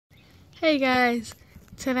Hey guys,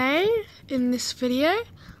 today in this video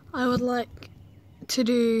I would like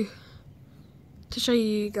to show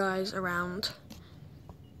you guys around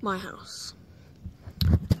my house.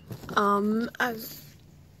 As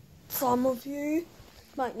some of you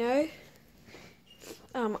might know,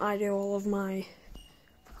 I do all of my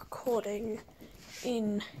recording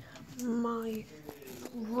in my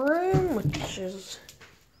room, which is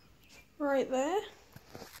right there.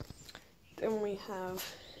 Then we have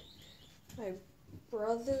my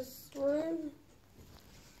brother's room.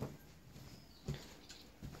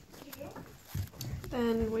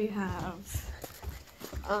 Then we have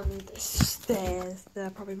the stairs.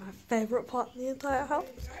 They're probably my favourite part of the entire house.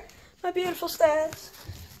 My beautiful stairs.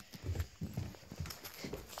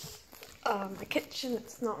 My kitchen,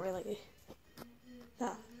 it's not really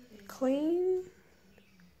that clean.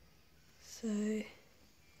 So,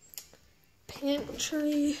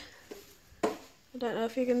 pantry. I don't know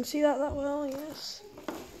if you can see that well, yes.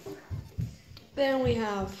 Then we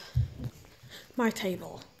have my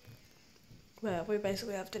table, where we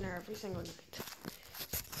basically have dinner every single night.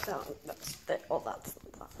 So that's not that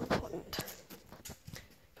important.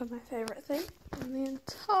 But my favourite thing in the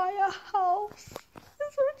entire house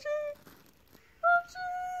is Richie!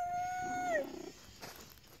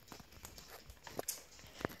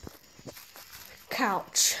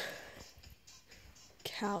 Couch.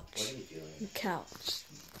 What are you doing? Couch.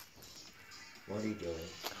 What are you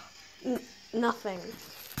doing? Nothing.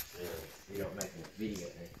 You don't make a video,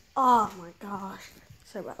 eh? Oh my gosh.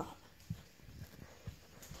 Sorry about that.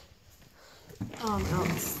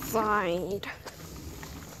 Outside.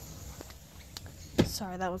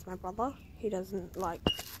 Sorry, that was my brother. He doesn't like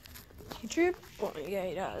YouTube. Well, yeah,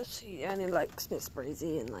 he does. He only likes Miss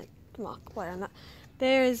Breezy and like Markiplier and that.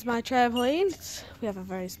 There is my trampoline. We have a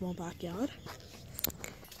very small backyard.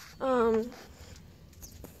 I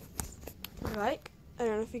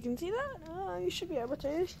don't know if you can see that. You should be able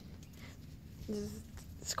to.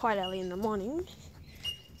 It's quite early in the morning,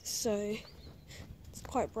 so it's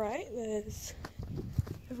quite bright. There's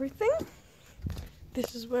everything.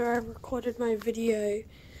 This is where I recorded my video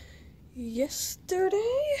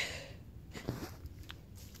yesterday.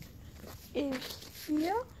 In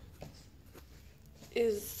here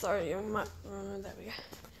is, sorry, there we go.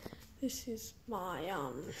 This is my,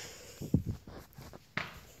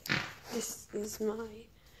 this is my,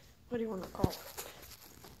 what do you want to call it?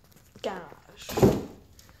 Garage.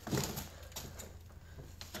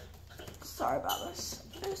 Sorry about this.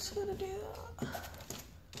 I'm just gonna do that.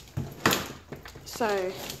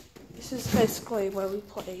 So, this is basically where we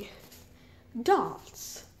play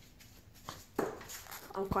darts.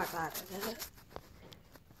 I'm quite bad at it.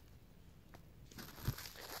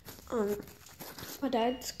 My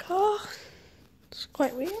dad's car. It's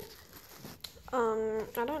quite weird. I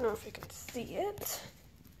don't know if you can see it,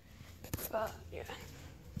 but yeah.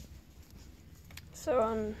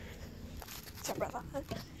 So sorry about that.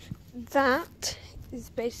 That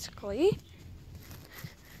is basically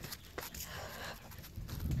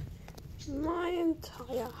my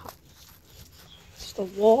entire house. It's the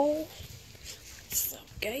wall. It's the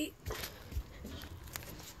gate.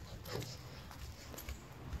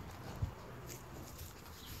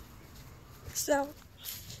 So,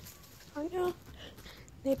 I know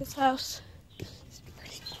neighbor's house is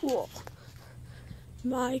pretty cool.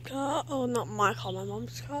 My car, oh not my car, my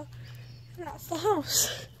mom's car, and that's the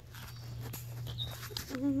house.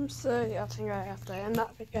 So yeah, I think I have to end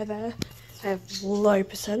that video there. I have low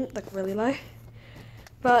percent, like really low.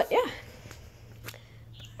 But yeah.